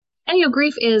And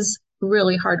grief is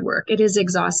really hard work. It is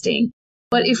exhausting.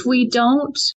 But if we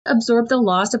don't absorb the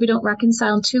loss, if we don't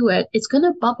reconcile to it, it's going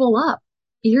to bubble up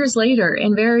years later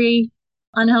in very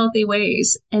unhealthy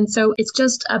ways. And so it's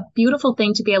just a beautiful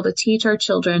thing to be able to teach our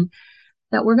children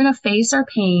that we're going to face our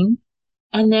pain,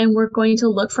 and then we're going to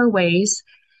look for ways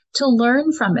to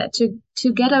learn from it,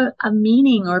 to get a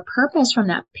meaning or purpose from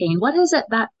that pain. What has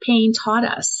that pain taught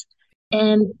us?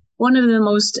 And one of the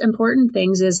most important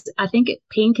things is I think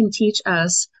pain can teach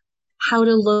us how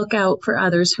to look out for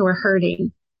others who are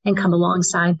hurting and come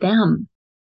alongside them.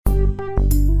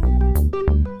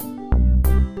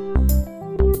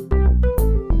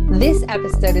 This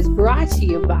episode is brought to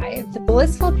you by the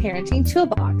Blissful Parenting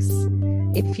Toolbox.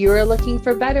 If you are looking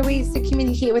for better ways to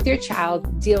communicate with your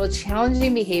child, deal with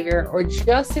challenging behavior, or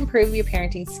just improve your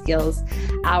parenting skills,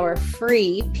 our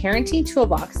free Parenting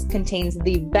Toolbox contains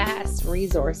the best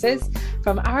resources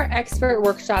from our expert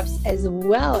workshops as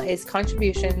well as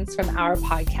contributions from our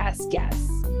podcast guests.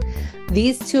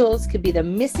 These tools could be the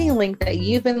missing link that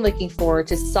you've been looking for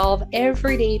to solve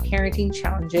everyday parenting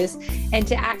challenges and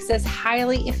to access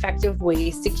highly effective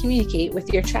ways to communicate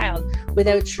with your child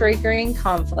without triggering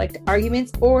conflict,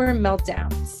 arguments, or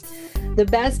meltdowns. The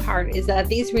best part is that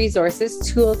these resources,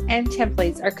 tools, and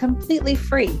templates are completely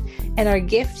free and are a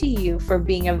gift to you for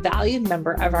being a valued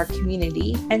member of our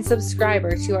community and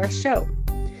subscriber to our show.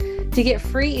 To get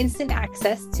free instant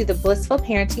access to the Blissful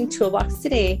Parenting Toolbox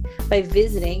today by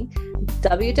visiting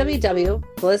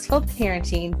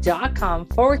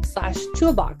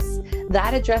www.blissfulparenting.com/toolbox.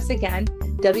 That address again,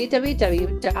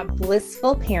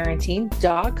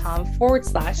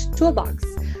 www.blissfulparenting.com/toolbox.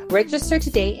 Register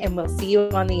today and we'll see you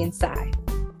on the inside.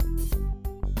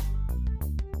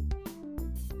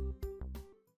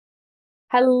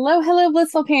 Hello,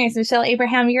 Blissful Parents. Michelle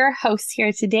Abraham, your host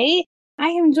here today. I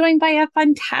am joined by a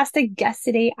fantastic guest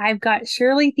today. I've got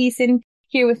Shirley Thiessen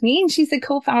here with me, and she's the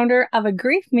co-founder of a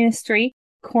grief ministry,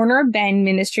 Corner Bend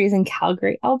Ministries in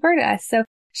Calgary, Alberta. So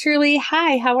Shirley,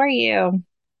 hi, how are you?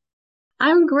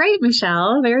 I'm great,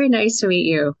 Michelle. Very nice to meet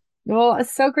you. Well,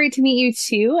 it's so great to meet you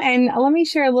too. And let me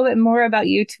share a little bit more about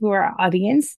you to our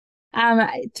audience.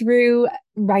 Through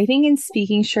writing and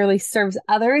speaking, Shirley serves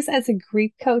others as a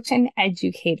grief coach and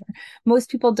educator. Most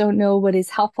people don't know what is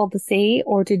helpful to say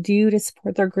or to do to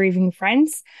support their grieving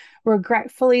friends.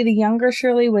 Regretfully, the younger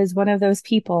Shirley was one of those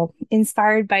people,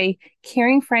 inspired by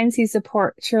caring friends who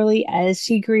support Shirley as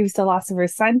she grieves the loss of her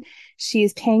son. She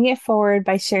is paying it forward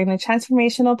by sharing the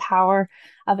transformational power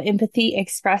of empathy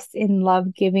expressed in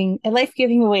life-giving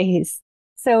ways.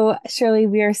 So, Shirley,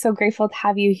 we are so grateful to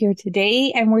have you here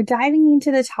today, and we're diving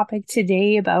into the topic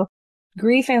today about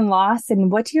grief and loss,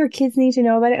 and what do your kids need to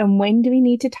know about it, and when do we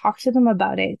need to talk to them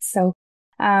about it? So,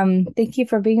 thank you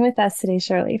for being with us today,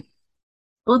 Shirley.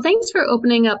 Well, thanks for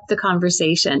opening up the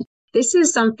conversation. This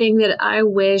is something that I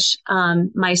wish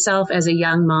myself as a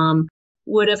young mom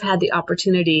would have had the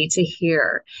opportunity to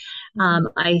hear.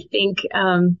 I think,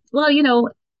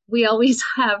 we always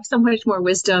have so much more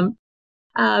wisdom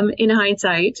in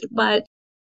hindsight, but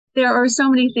there are so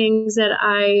many things that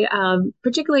I,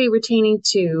 particularly retaining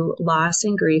to loss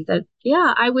and grief, that,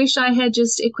 I wish I had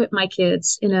just equipped my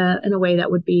kids in a way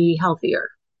that would be healthier.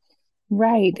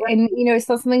 Right. And, it's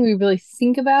not something we really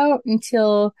think about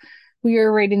until we are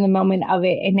right in the moment of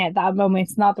it. And at that moment,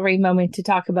 it's not the right moment to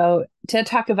talk about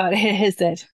it, is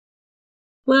it?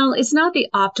 Well, it's not the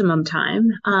optimum time.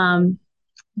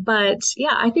 But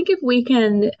I think if we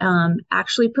can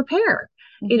actually prepare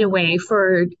in a way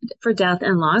for death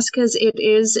and loss, because it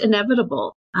is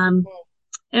inevitable. And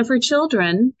for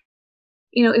children,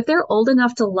 if they're old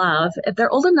enough to love, if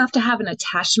they're old enough to have an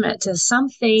attachment to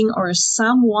something or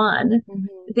someone,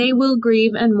 they will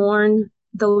grieve and mourn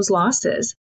those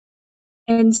losses.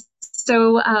 And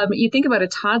so you think about a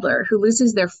toddler who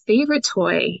loses their favorite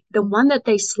toy, the one that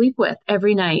they sleep with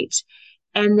every night,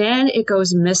 and then it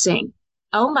goes missing.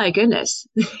 Oh my goodness.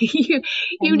 you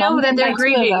know that they're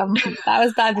grieving. That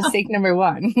was bad mistake number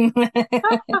one.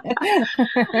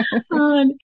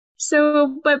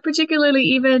 But particularly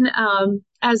even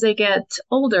as they get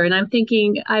older, and I'm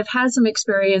thinking I've had some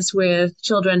experience with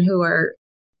children who are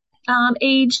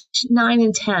aged 9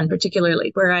 and 10,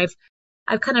 particularly, where I've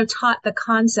kind of taught the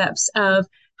concepts of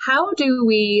how do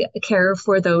we care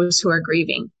for those who are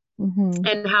grieving,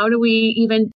 and how do we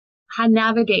even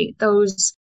navigate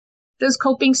those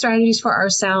coping strategies for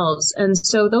ourselves. And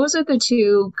so those are the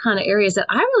two kind of areas that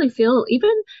I really feel even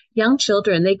young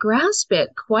children, they grasp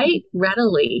it quite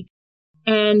readily.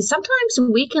 And sometimes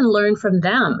we can learn from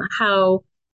them how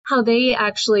they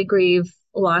actually grieve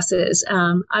losses.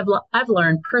 I've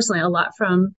learned personally a lot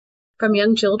from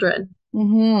young children.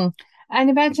 I'd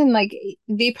imagine like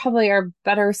they probably are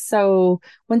better. So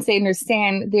once they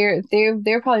understand,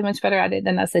 they're probably much better at it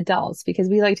than us adults because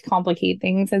we like to complicate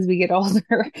things as we get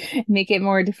older, make it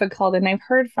more difficult. And I've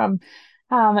heard from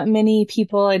many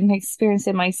people and experienced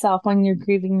it myself when you're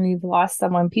grieving and you've lost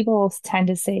someone, people tend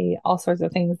to say all sorts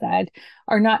of things that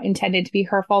are not intended to be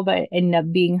hurtful, but end up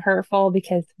being hurtful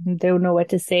because they don't know what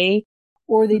to say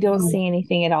or they don't Mhm. say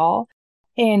anything at all.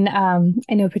 And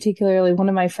I know particularly one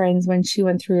of my friends when she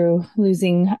went through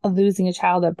losing a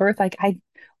child at birth, like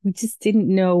we just didn't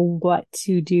know what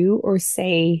to do or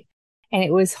say, and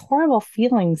it was horrible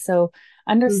feeling. So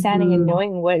understanding and Mhm.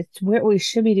 knowing what we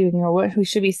should be doing or what we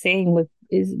should be saying would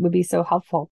be so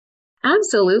helpful.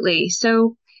 Absolutely.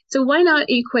 So why not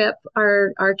equip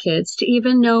our kids to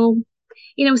even know,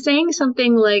 saying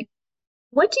something like,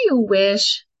 what do you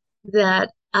wish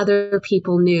that other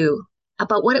people knew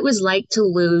about what it was like to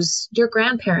lose your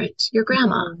grandparent, your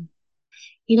grandma?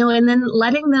 Mm, And then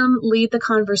letting them lead the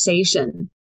conversation.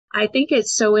 I think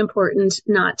it's so important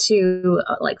not to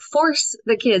like force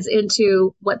the kids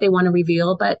into what they want to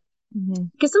reveal, but mhm,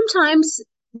 because sometimes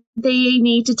they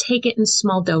need to take it in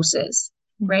small doses,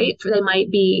 mhm, right?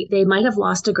 They might have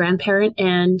lost a grandparent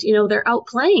and, they're out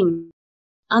playing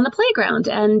on the playground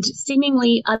and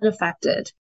seemingly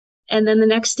unaffected. And then the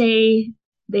next day,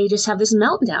 they just have this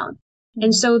meltdown.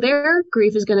 And mhm, so their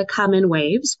grief is going to come in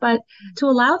waves, but to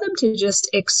allow them to just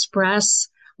express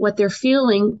what they're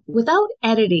feeling without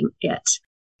editing it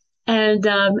and,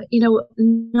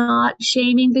 not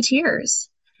shaming the tears.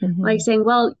 Like mhm, saying,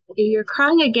 well, you're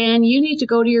crying again. You need to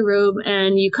go to your room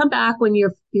and you come back when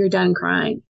you're done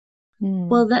crying. mhm,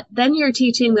 Well, then you're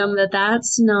teaching them that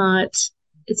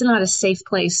it's not a safe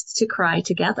place to cry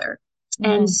together.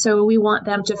 And mhm, so we want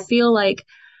them to feel like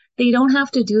they don't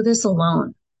have to do this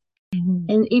alone. mhm,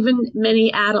 And even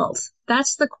many adults,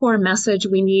 that's the core message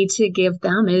we need to give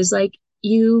them is like,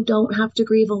 you don't have to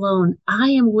grieve alone. I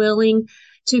am willing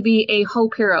to be a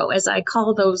hope hero, as I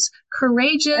call those oh,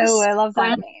 courageous I love that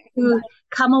friends name. who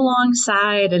come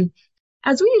alongside. And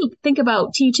as we think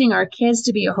about teaching our kids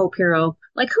to be a hope hero,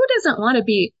 like who doesn't want to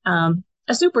be a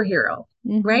superhero,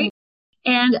 Mhm, right?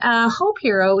 And a hope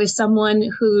hero is someone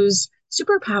whose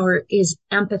superpower is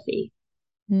empathy.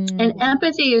 And mhm,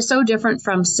 empathy is so different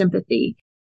from sympathy.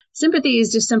 Sympathy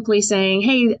is just simply saying,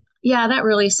 hey, yeah, that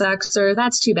really sucks, or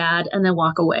that's too bad, and then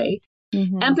walk away.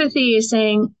 mhm, Empathy is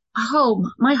saying, oh,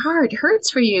 my heart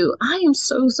hurts for you. I am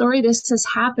so sorry this has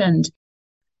happened.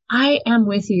 I am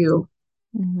with you,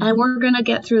 mhm, and we're going to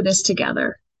get through this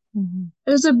together. mhm.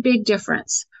 There's a big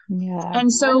difference. Yeah. And Then you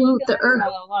so feel like you're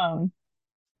not alone.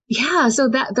 yeah, so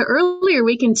that the earlier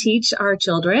we can teach our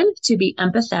children to be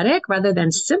empathetic rather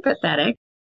than sympathetic.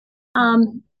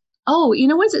 Um, oh, you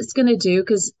know what it's going to do?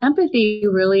 Because empathy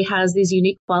really has these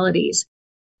unique qualities.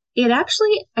 It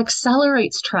actually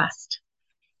accelerates trust.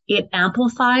 It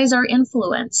amplifies our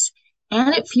influence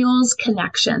and it fuels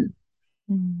connection.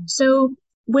 Mhm, So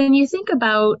when you think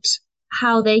about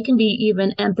how they can be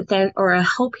even empathetic or a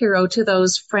hope hero to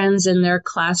those friends in their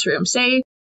classroom, say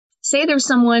there's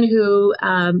someone who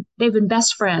they've been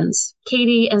best friends.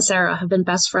 Katie and Sarah have been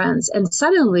best friends. And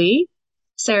suddenly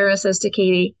Sarah says to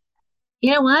Katie,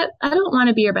 you know what? I don't want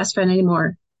to be your best friend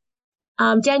anymore.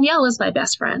 Danielle is my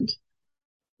best friend.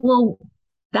 Well,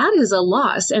 that is a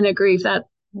loss and a grief that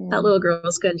yeah. little girl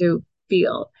is going to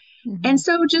feel. And Mhm,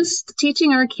 so just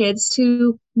teaching our kids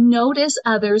to notice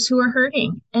others who are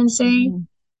hurting and say, mhm.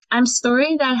 I'm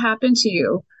sorry that happened to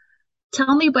you.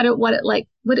 Tell me what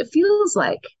it feels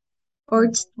like.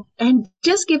 And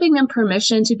just giving them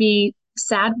permission to be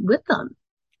sad with them.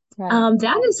 Right.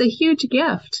 That is a huge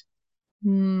gift.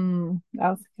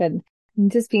 That's good.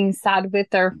 And just being sad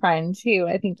with our friend too.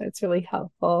 I think that's really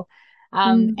helpful.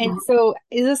 And Mhm. so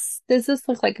does this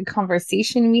look like a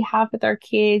conversation we have with our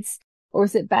kids, or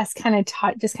is it best kind of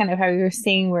taught just kind of how you were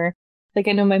saying where like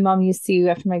I know my mom used to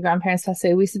after my grandparents passed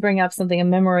away, we used to bring up something, a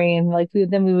memory, and like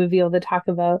then we would be able to talk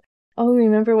about, oh,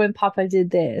 remember when Papa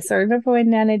did this, or remember when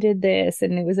Nana did this,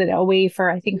 and it was a way for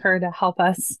I think her to help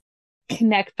us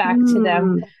connect back to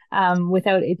them Mm,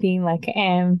 without it being like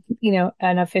an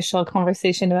official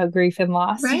conversation about grief and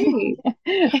loss. right.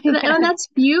 And Yeah. that's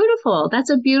beautiful. That's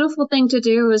a beautiful thing to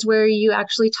do is where you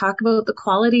actually talk about the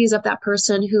qualities of that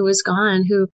person who is gone,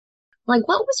 who like,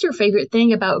 what was your favorite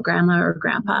thing about grandma or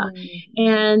grandpa? Mm,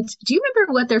 And do you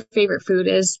remember what their favorite food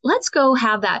is? Let's go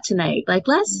have that tonight. Like,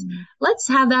 mm, let's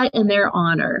have that in their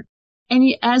honor. And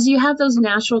as you have those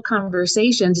natural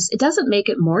conversations, it doesn't make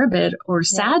it morbid or yeah.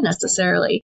 sad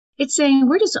necessarily. It's saying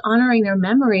we're just honoring their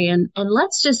memory and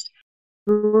let's just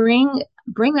bring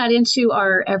that into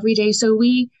our everyday so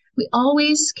we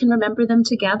always can remember them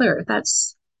together.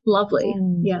 Lovely.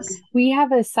 Mm. Yes. We have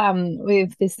this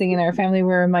thing in our family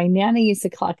where my nana used to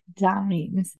collect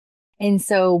dimes. And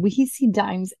so we see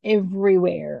dimes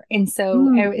everywhere. And so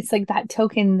Mm. it's like that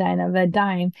token then of a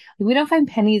dime. We don't find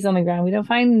pennies on the ground. We don't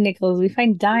find nickels. We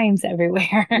find dimes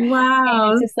everywhere. And it's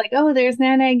Wow. just like, oh, there's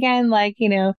Nana again. Like,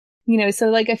 so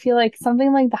like I feel like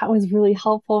something like that was really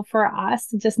helpful for us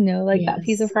to just know like that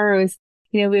piece of Yes. her was,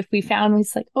 if we found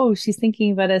it's like, oh, she's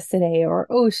thinking about us today, or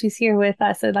oh, she's here with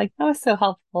us. And like that was so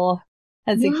helpful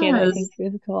as a kid. I Yes, think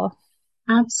it was cool.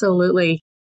 absolutely.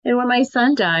 And when my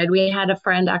son died, we had a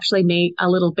friend actually make a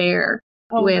little bear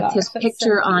Oh with gosh, his that's so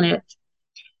picture on cute. it.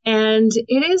 And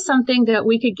it is something that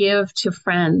we could give to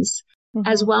friends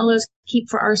as Hmm. well as keep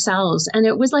for ourselves. And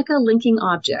it was like a linking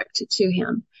object to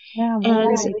him. Yeah, what a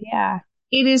And great idea.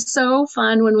 it is so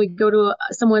fun when we go to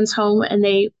someone's home and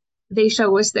they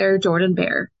show us their Jordan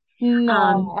bear. Um,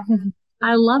 No.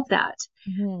 I love that.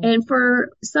 Hmm. And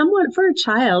for a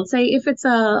child, say if it's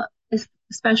a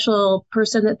special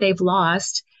person that they've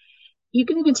lost, you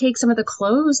can even take some of the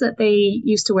clothes that they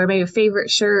used to wear, maybe a favorite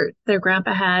shirt their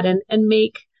grandpa had, and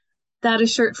make that a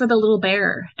shirt for the little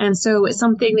bear. And so it's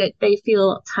something that they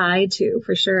feel tied to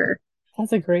for sure.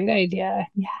 That's a great idea.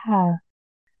 Yeah. Oh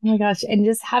my gosh. And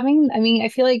just I mean, I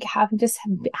feel like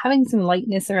having some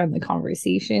lightness around the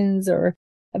conversations or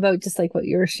about just like what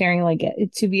you were sharing, like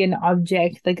it to be an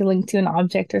object, like a link to an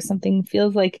object or something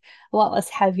feels like a lot less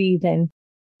heavy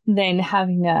than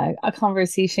having a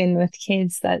conversation with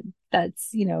kids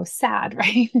that's, sad,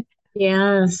 right?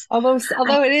 Yes. I,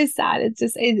 Although it is sad,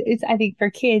 it's I think for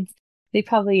kids, they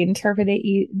probably interpret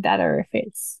it better if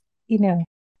it's, you know,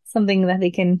 something that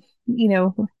they can,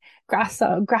 grasp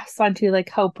onto like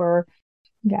hope or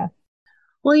yeah.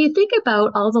 well, you think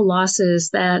about all the losses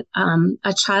that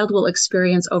a child will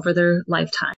experience over their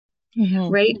lifetime, Hmm.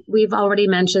 right? We've already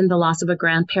mentioned the loss of a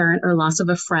grandparent or loss of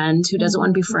a friend who doesn't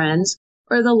want to be Hmm. friends,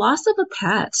 or the loss of a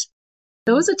pet.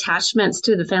 Those attachments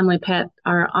to the family pet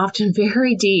are often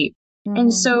very deep. And Hmm.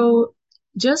 so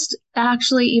just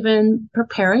actually even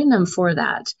preparing them for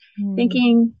that, Hmm.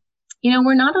 thinking,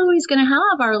 we're not always going to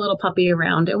have our little puppy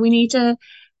around, and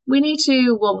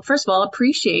well, first of all,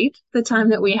 appreciate the time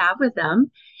that we have with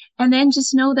them, and then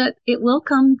just know that it will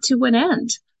come to an end.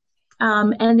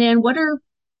 And then what are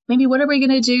we going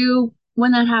to do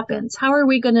when that happens? How are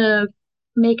we going to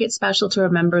make it special to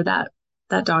remember that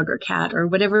dog or cat or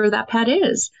whatever that pet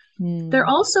is? They're Hmm.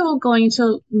 also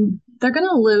they're going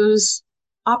to lose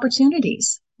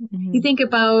opportunities. You Hmm. think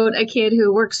about a kid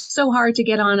who works so hard to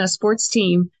get on a sports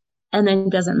team and then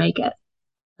doesn't make it.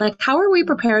 Like, how are we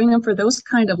preparing them for those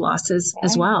kind of losses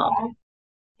as Right. well?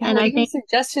 Yeah. And What are I your think,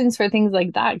 suggestions for things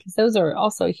like that? Because those are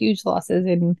also huge losses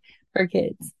in for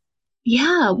kids.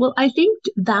 yeah, well, I think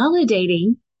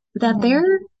validating that Hmm.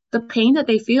 the pain that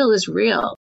they feel is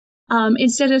real.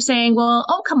 Instead of saying, well,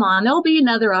 oh, come on, there'll be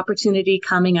another opportunity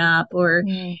coming up, or,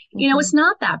 Hmm. it's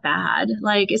not that bad.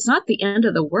 Like, it's not the end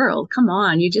of the world. Come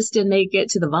on, you just didn't make it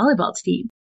to the volleyball team.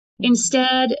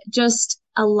 Instead, just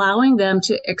allowing them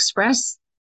to express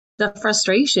the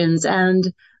frustrations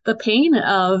and the pain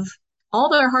of all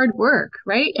their hard work,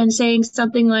 right? And saying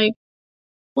something like,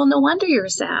 well, no wonder you're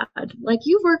sad. Like,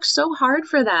 you've worked so hard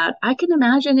for that. I can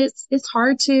imagine it's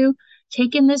hard to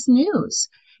take in this news.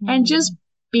 And just Hmm.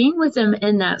 being with them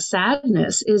in that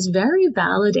sadness is very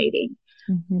validating.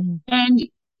 Hmm. And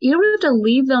you don't have to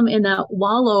leave them in that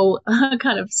wallow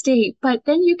kind of state, but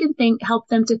then you can help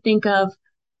them to think of,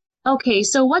 okay,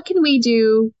 so what can we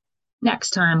do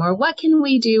next time? Or what can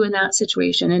we do in that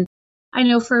situation? And I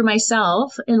know for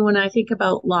myself, and when I think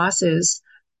about losses,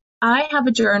 I have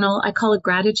a journal, I call it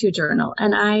gratitude journal,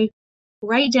 and I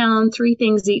write down 3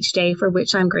 things each day for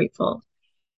which I'm grateful.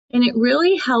 And it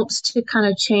really helps to kind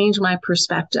of change my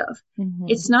perspective. Hmm.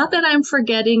 It's not that I'm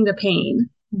forgetting the pain,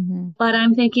 Hmm. but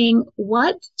I'm thinking,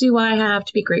 what do I have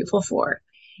to be grateful for?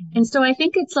 And so I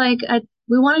think it's like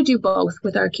we want to do both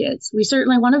with our kids. We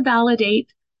certainly want to validate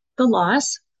the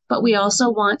loss, but we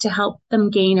also want to help them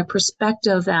gain a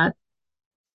perspective that,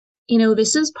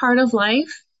 this is part of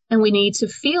life and we need to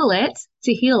feel it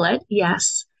to heal it.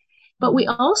 Yes. But we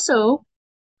Hmm. also,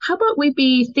 how about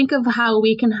think of how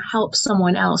we can help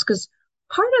someone else? Because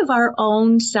part of our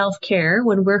own self care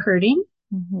when we're hurting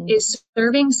Hmm. is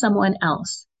serving someone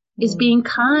else, is Hmm. being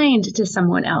kind to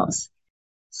someone else.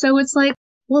 So it's like,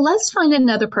 well, let's find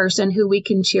another person who we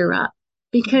can cheer up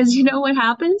because you know what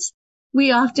happens?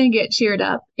 We often get cheered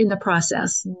up in the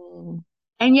process. Hmm.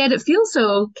 And yet it feels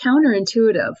so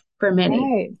counterintuitive for many,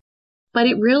 Right. but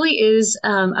it really is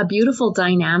a beautiful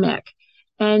dynamic.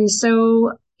 And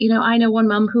so, I know one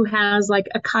mom who has like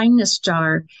a kindness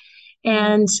jar,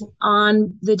 And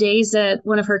on the days that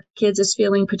one of her kids is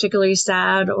feeling particularly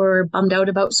sad or bummed out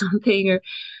about something, or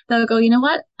they'll go, you know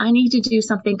what? I need to do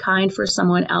something kind for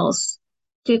someone else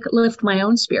to lift my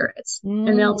own spirits.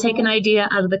 And they'll take an idea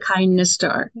out of the kindness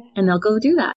jar and they'll go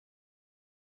do that.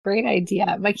 Great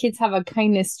idea. My kids have a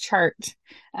kindness chart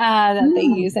that they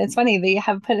use. And it's funny, they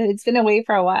have it's been away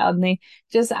for a while and they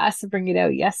just asked to bring it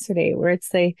out yesterday where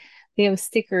they have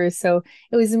stickers. So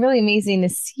it was really amazing to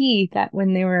see that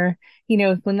when they were,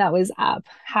 when that was up,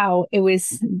 how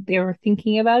they were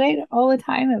thinking about it all the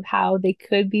time of how they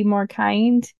could be more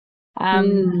kind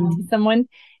to someone.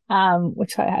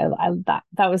 Which that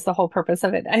was the whole purpose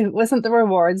of it. It wasn't the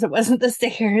rewards. It wasn't the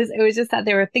stickers. It was just that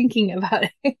they were thinking about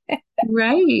it.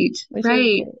 Right.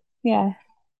 Right. Yeah.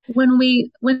 When we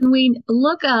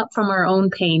look up from our own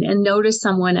pain and notice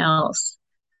someone else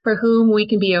for whom we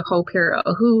can be a hope hero,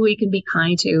 who we can be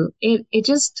kind to, it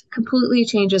just completely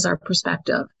changes our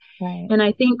perspective. Right. And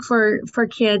I think for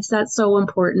kids, that's so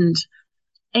important.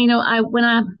 And, when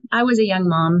I was a young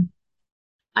mom,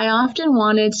 I often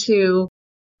wanted to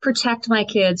protect my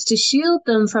kids, to shield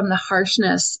them from the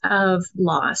harshness of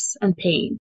loss and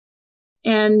pain.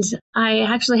 And I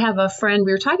actually have a friend,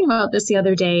 we were talking about this the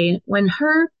other day, when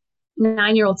her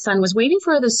 9-year-old son was waiting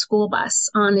for the school bus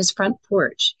on his front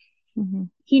porch. Mm-hmm.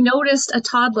 He noticed a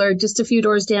toddler just a few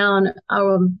doors down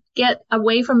get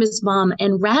away from his mom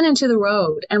and ran into the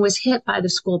road and was hit by the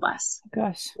school bus.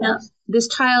 Gosh. Now, this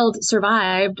child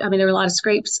survived. I mean, there were a lot of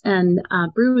scrapes and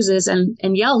bruises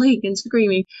and yelling and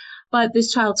screaming, but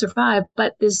this child survived.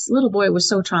 But this little boy was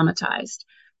so traumatized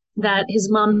that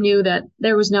his mom knew that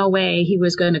there was no way he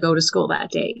was going to go to school that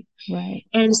day. Right.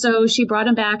 And so she brought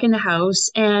him back in the house,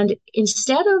 and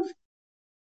instead of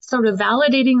sort of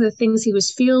validating the things he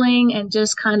was feeling and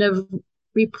just kind of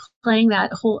replaying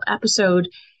that whole episode,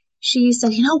 she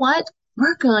said, you know what?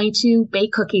 We're going to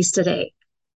bake cookies today.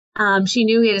 She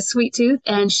knew he had a sweet tooth,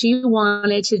 and she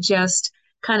wanted to just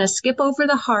kind of skip over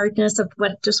the hardness of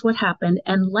what happened,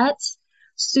 and let's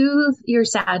soothe your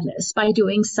sadness by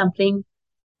doing something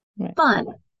fun.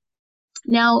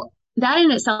 Now, that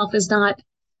in itself is not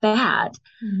bad,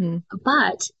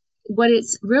 but what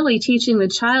it's really teaching the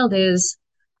child is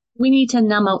we need to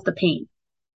numb out the pain.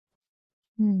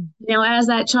 Now, as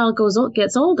that child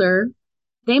gets older,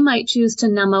 they might choose to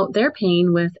numb out their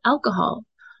pain with alcohol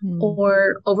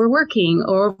or overworking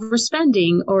or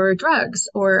overspending or drugs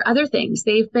or other things.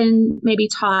 They've been maybe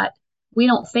taught we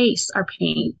don't face our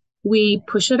pain. We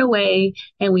push it away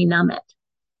and we numb it.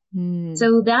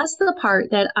 So that's the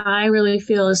part that I really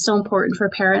feel is so important for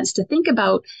parents to think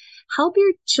about. Help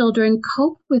your children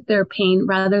cope with their pain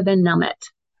rather than numb it.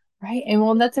 Right. And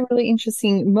well, that's a really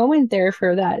interesting moment there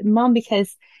for that mom,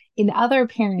 because in other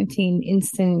parenting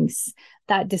instances,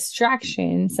 that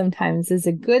distraction sometimes is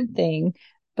a good thing.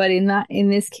 But in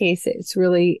this case, it's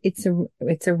not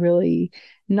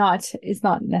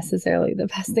necessarily the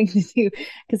best thing to do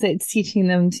because it's teaching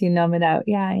them to numb it out.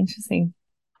 Yeah. Interesting.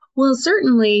 Well,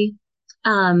 certainly,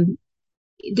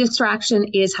 distraction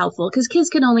is helpful because kids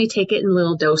can only take it in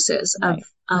little doses of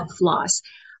loss.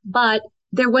 But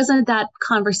there wasn't that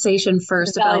conversation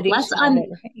first about let's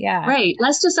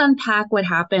just unpack what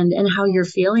happened and how you're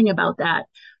feeling about that.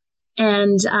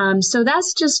 And so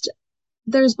that's just,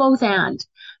 there's both and.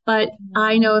 But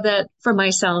I know that for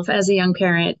myself as a young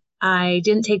parent, I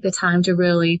didn't take the time to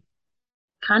really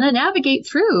kind of navigate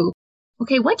through,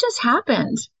 okay, what just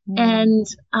happened? And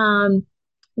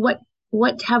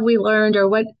what have we learned,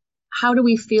 or how do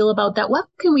we feel about that? What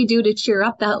can we do to cheer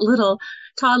up that little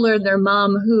toddler and their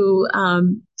mom who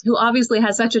obviously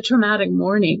has such a traumatic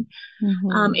morning?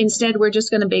 Instead, we're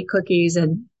just going to bake cookies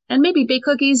and maybe bake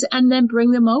cookies and then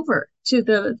bring them over to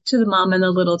the mom and the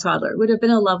little toddler. It would have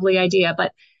been a lovely idea,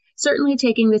 but certainly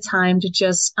taking the time to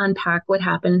just unpack what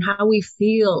happened and how we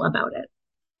feel about it.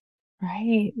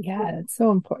 Right. Yeah. It's so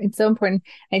important. It's so important.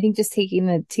 I think just taking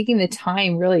the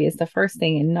time really is the first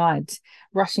thing, and not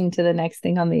rushing to the next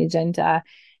thing on the agenda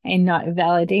and not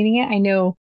validating it. I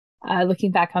know, looking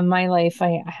back on my life,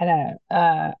 I had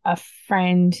a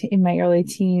friend in my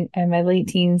late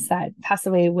teens that passed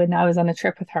away when I was on a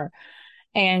trip with her.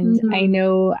 And I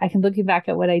know I can looking back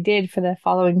at what I did for the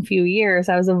following few years,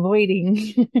 I was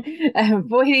avoiding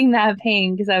that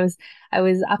pain because I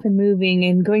was up and moving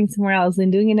and going somewhere else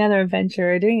and doing another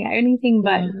adventure or doing anything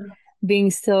but being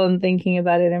still and thinking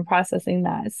about it and processing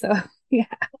that. So yeah.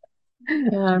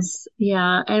 Yes.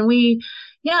 Yeah. And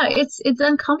it's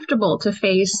uncomfortable to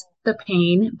face the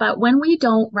pain, but when we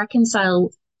don't reconcile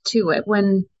to it,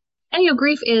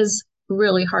 grief is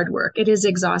really hard work. It is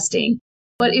exhausting.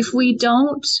 But if we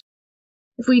don't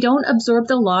absorb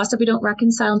the loss, if we don't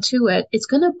reconcile to it, it's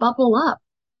going to bubble up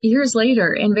years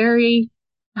later in very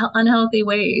unhealthy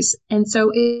ways. And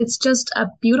so it's just a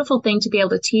beautiful thing to be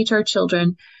able to teach our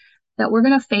children that we're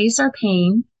going to face our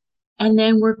pain, and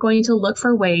then we're going to look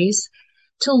for ways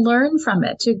to learn from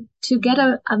it, to get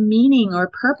a meaning or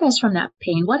purpose from that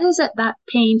pain. What is it that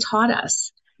pain taught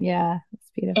us? Yeah, that's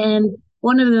beautiful. And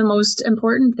one of the most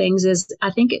important things is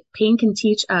I think pain can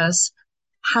teach us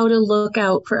how to look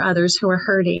out for others who are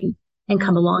hurting and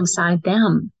come alongside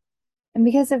them. And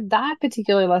because if that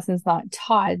particular lesson is not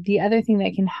taught, the other thing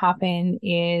that can happen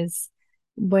is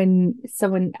when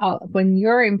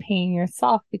you're in pain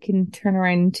yourself, it can turn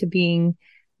around into being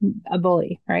a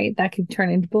bully, right? That could turn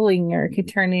into bullying, or it could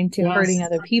turn into hurting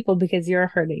other people because you're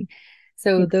hurting.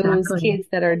 So those kids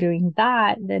that are doing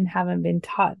that then haven't been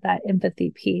taught that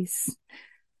empathy piece.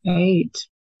 Right.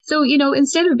 So,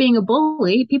 instead of being a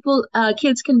bully,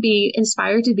 kids can be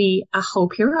inspired to be a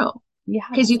hope hero. Yeah.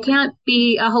 Because you can't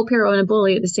be a hope hero and a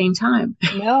bully at the same time.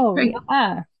 No. Right?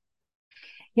 Yeah.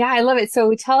 Yeah, I love it.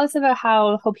 So tell us about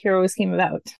how Hope Heroes came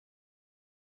about.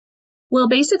 Well,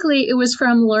 basically, it was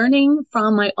from learning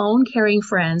from my own caring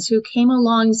friends who came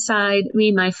alongside me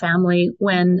and my family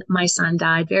when my son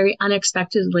died very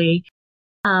unexpectedly,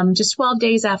 just 12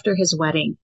 days after his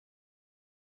wedding.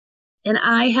 And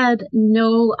I had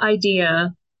no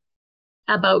idea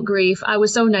about grief. I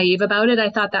was so naive about it. I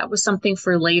thought that was something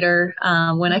for later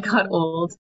when I got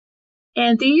old.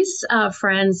 And these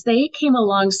friends, they came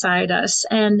alongside us,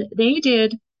 and they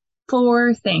did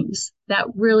 4 things that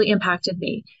really impacted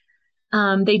me.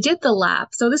 They did the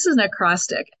LAP. So this is an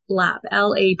acrostic, LAP,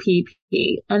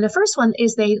 L-A-P-P. And the first one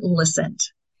is they listened.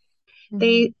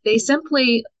 They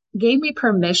simply gave me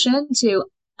permission to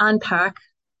unpack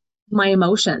my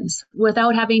emotions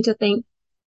without having to think,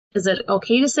 is it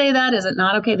okay to say that? Is it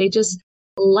not okay? They just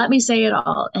let me say it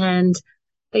all. And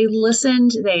they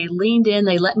listened, they leaned in,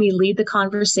 they let me lead the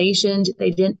conversation.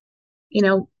 They didn't,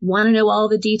 want to know all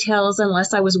the details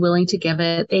unless I was willing to give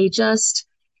it. They just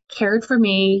cared for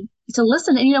me to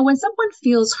listen. And, when someone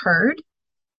feels heard,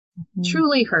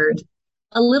 truly heard,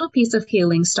 a little piece of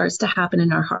healing starts to happen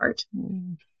in our heart.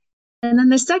 And then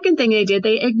the second thing they did,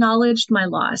 they acknowledged my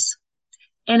loss.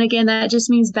 And again, that just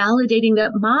means validating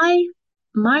that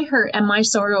my hurt and my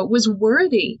sorrow was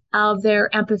worthy of their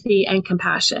empathy and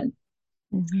compassion.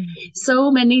 So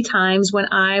many times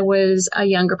when I was a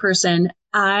younger person,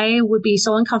 I would be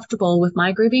so uncomfortable with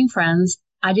my grieving friends.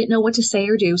 I didn't know what to say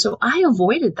or do, so I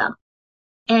avoided them.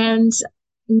 And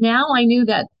now I knew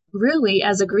that really,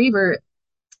 as a griever,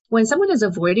 when someone is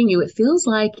avoiding you, it feels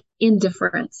like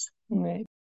indifference. Right.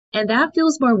 And that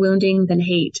feels more wounding than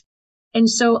hate. And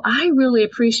so I really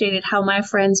appreciated how my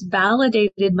friends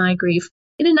validated my grief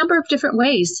in a number of different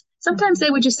ways. Sometimes they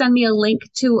would just send me a link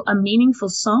to a meaningful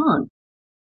song.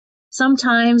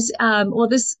 Sometimes,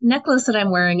 this necklace that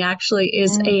I'm wearing actually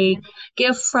is a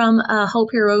gift from a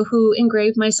Hope Hero who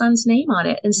engraved my son's name on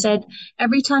it and said,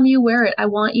 every time you wear it, I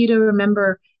want you to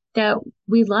remember that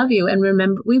we love you, and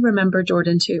we remember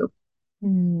Jordan too.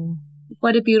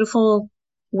 What a beautiful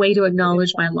way to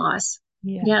acknowledge my loss.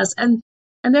 Yeah. Yes. And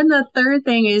then the third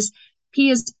thing is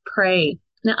P is pray.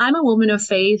 Now, I'm a woman of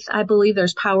faith. I believe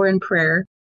there's power in prayer.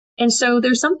 And so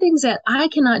there's some things that I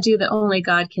cannot do that only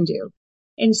God can do.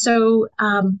 And so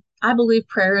I believe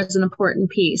prayer is an important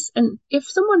piece. And if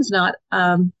someone's not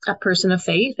a person of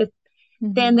faith,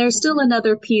 then there's still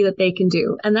another P that they can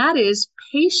do. And that is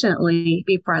patiently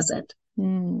be present.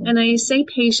 And I say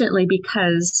patiently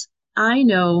because I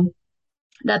know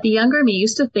that the younger me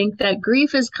used to think that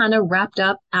grief is kind of wrapped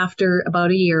up after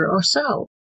about a year or so.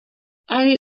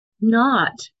 And it's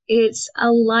not. It's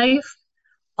a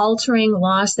life-altering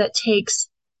loss that takes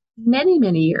many,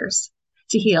 many years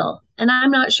to heal. And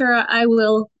I'm not sure I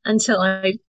will until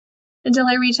I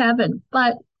reach heaven.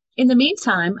 But in the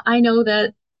meantime, I know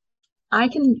that I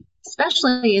can,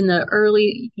 especially in the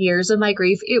early years of my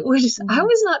grief, I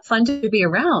was not fun to be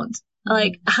around.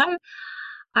 Like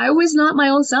I was not my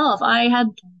own self. I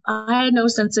had no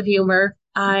sense of humor.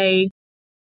 I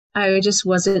just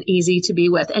wasn't easy to be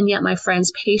with. And yet my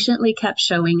friends patiently kept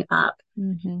showing up.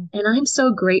 And I'm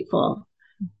so grateful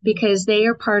because they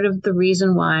are part of the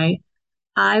reason why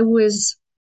I was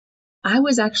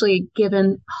actually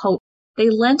given hope. They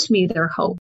lent me their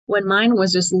hope when mine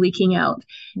was just leaking out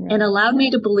and allowed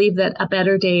me to believe that a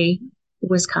better day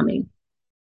was coming.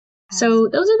 So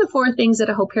those are the 4 things that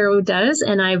a Hope Hero does.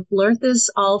 And I've learned this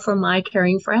all from my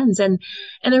caring friends, and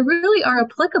they really are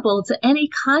applicable to any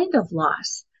kind of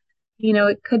loss.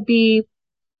 It could be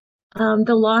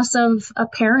the loss of a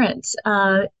parent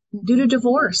due to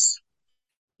divorce.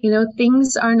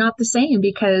 Things are not the same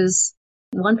because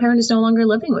one parent is no longer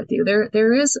living with you.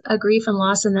 There is a grief and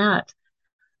loss in that.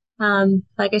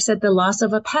 Like I said, the loss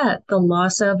of a pet, the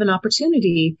loss of an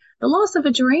opportunity, the loss of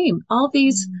a dream, all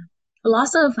these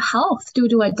loss of health due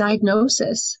to a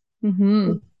diagnosis.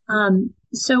 Mm-hmm.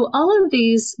 So all of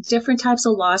these different types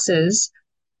of losses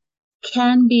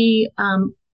can be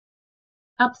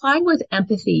applied with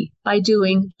empathy by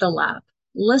doing the lab.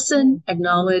 Listen,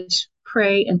 acknowledge,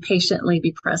 pray, and patiently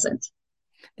be present.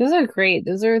 Those are great.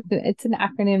 It's an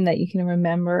acronym that you can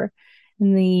remember.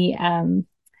 And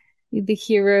the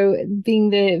hero being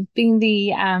the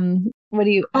what do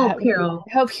you Hope hero.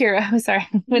 hope hero. Sorry,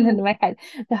 went into my head.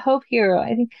 The hope hero.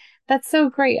 I think that's so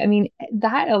great. I mean,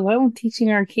 that alone,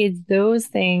 teaching our kids those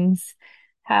things,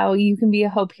 how you can be a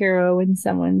hope hero when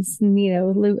someone's,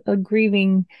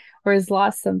 grieving or has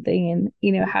lost something,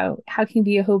 and how can you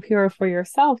be a hope hero for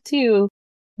yourself too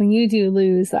when you do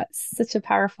lose. That's such a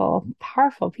powerful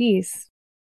piece.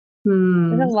 What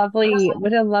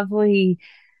a lovely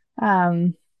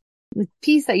um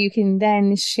piece that you can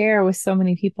then share with so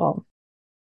many people.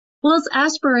 Well, it's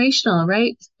aspirational,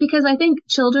 right? Because I think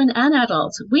children and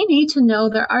adults, we need to know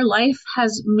that our life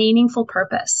has meaningful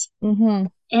purpose. Mm-hmm.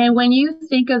 And when you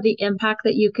think of the impact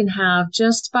that you can have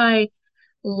just by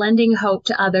lending hope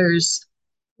to others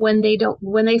when they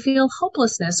feel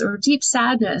hopelessness or deep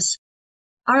sadness,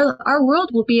 our world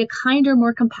will be a kinder,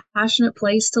 more compassionate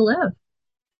place to live.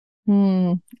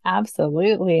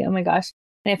 Absolutely. Oh my gosh.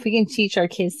 And if we can teach our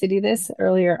kids to do this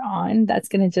earlier on, that's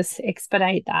going to just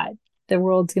expedite that. The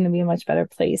world's going to be a much better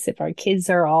place if our kids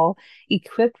are all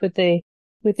equipped with the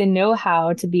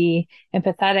know-how to be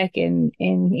empathetic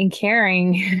and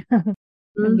caring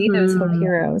and be those hope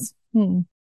heroes.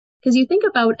 Because you think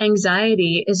about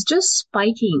anxiety is just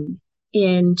spiking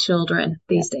in children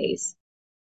these days.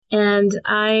 And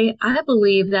I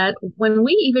believe that when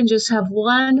we even just have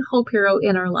one hope hero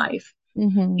in our life,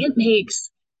 it makes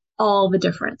all the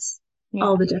difference. Yeah.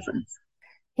 All the difference.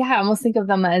 Yeah, I almost think of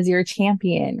them as your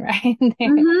champion, right?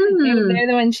 They're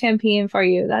the one champion for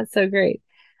you. That's so great.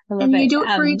 I love it. And you do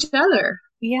it for each other.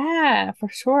 Yeah, for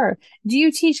sure. Do you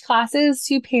teach classes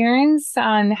to parents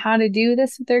on how to do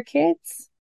this with their kids?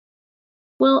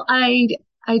 Well, I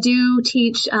do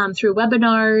teach through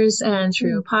webinars and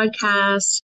through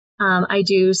podcasts. I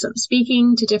do some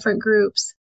speaking to different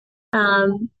groups.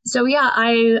 So yeah,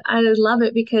 I love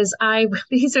it because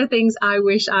these are things I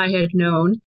wish I had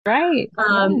known. Right.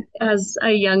 As a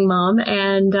young mom.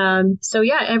 And so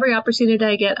yeah, every opportunity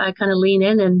I get, I kind of lean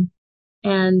in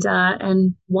and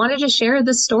wanted to share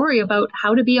the story about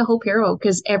how to be a hope hero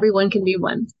because everyone can be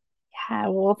one. Yeah,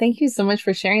 well, thank you so much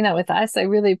for sharing that with us. I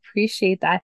really appreciate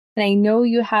that. And I know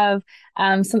you have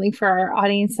something for our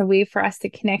audience, a way for us to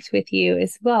connect with you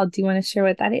as well. Do you want to share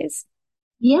what that is?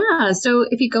 Yeah. So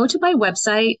if you go to my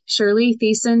website,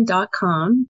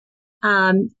 shirleythiessen.com,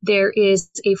 there is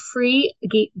a free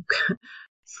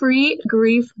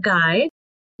grief guide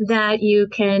that you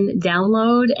can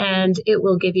download, and it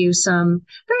will give you some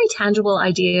very tangible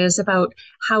ideas about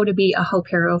how to be a hope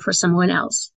hero for someone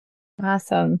else.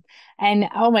 Awesome. And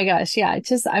oh my gosh, yeah,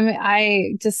 I'm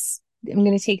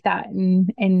going to take that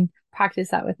and practice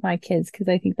that with my kids because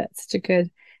I think that's such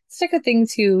a good thing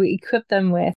to equip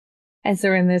them with as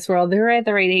they're in this world. They're at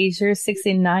the right age. They're 6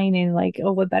 and 9 and like,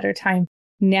 oh, what better time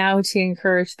now to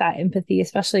encourage that empathy,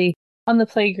 especially on the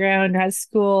playground or at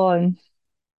school. And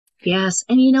yes.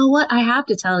 And you know what? I have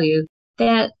to tell you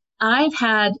that I've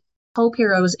had hope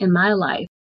heroes in my life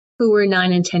who were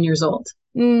 9 and 10 years old.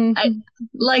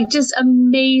 Just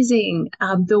amazing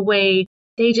the way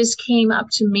they just came up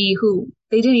to me who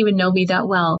they didn't even know me that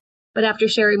well. But after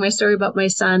sharing my story about my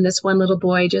son, this one little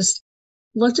boy just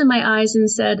looked in my eyes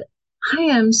and said, I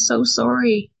am so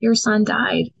sorry your son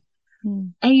died.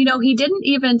 And, he didn't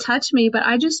even touch me, but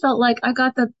I just felt like I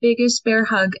got the biggest bear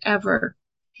hug ever.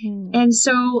 And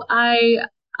so I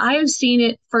have seen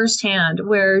it firsthand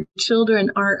where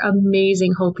children are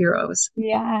amazing hope heroes.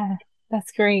 Yeah,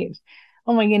 that's great.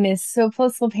 Oh my goodness. So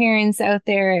postal parents out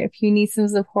there, if you need some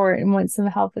support and want some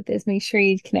help with this, make sure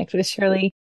you connect with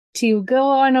Shirley to go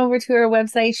on over to her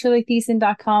website,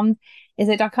 shirleythiessen.com. Is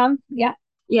it .com? Yeah.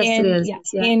 Yes, it is.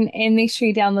 Yeah. And make sure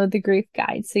you download the grief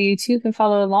guide so you too can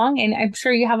follow along. And I'm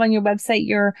sure you have on your website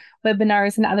your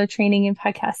webinars and other training and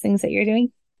podcast things that you're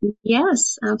doing.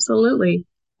 Yes, absolutely.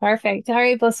 Perfect. All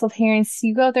right, blissful parents,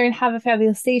 you go out there and have a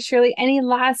fabulous day. Shirley, any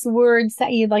last words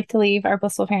that you'd like to leave our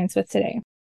blissful parents with today?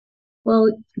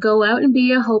 Well, go out and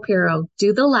be a hope hero.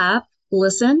 Do the lap,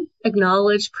 listen,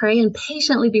 acknowledge, pray, and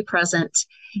patiently be present.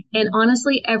 And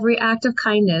honestly, every act of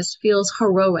kindness feels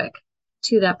heroic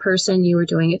to that person you are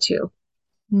doing it to.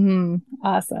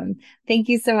 Awesome. Thank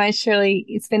you so much, Shirley.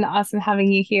 It's been awesome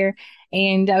having you here,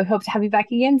 and I hope to have you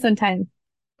back again sometime.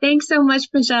 Thanks so much,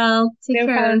 Michelle. Take No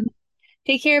care. problem.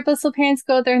 Take care, blissful parents.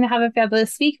 Go out there and have a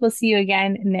fabulous week. We'll see you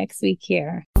again next week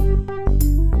here.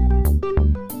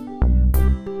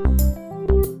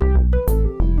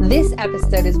 This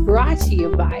episode is brought to you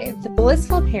by the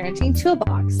Blissful Parenting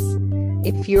Toolbox.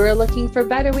 If you're looking for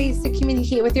better ways to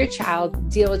communicate with your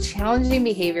child, deal with challenging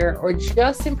behavior, or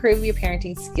just improve your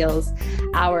parenting skills,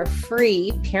 our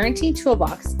free parenting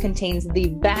toolbox contains the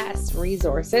best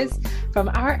resources from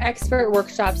our expert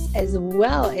workshops as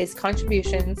well as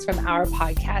contributions from our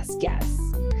podcast guests.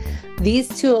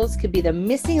 These tools could be the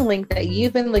missing link that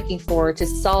you've been looking for to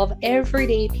solve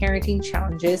everyday parenting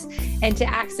challenges and to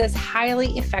access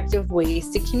highly effective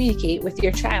ways to communicate with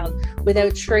your child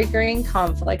without triggering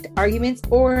conflict, arguments,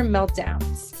 or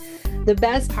meltdowns. The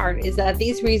best part is that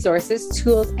these resources,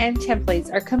 tools, and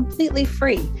templates are completely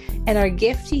free and are a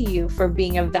gift to you for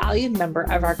being a valued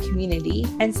member of our community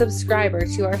and subscriber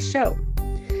to our show.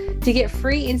 To get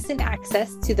free instant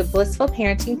access to the Blissful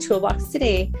Parenting Toolbox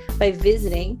today by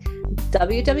visiting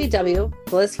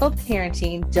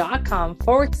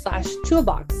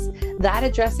www.blissfulparenting.com/toolbox. That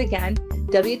address again,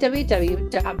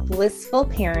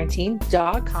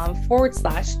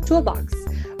 www.blissfulparenting.com/toolbox.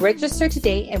 Register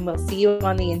today and we'll see you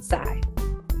on the inside.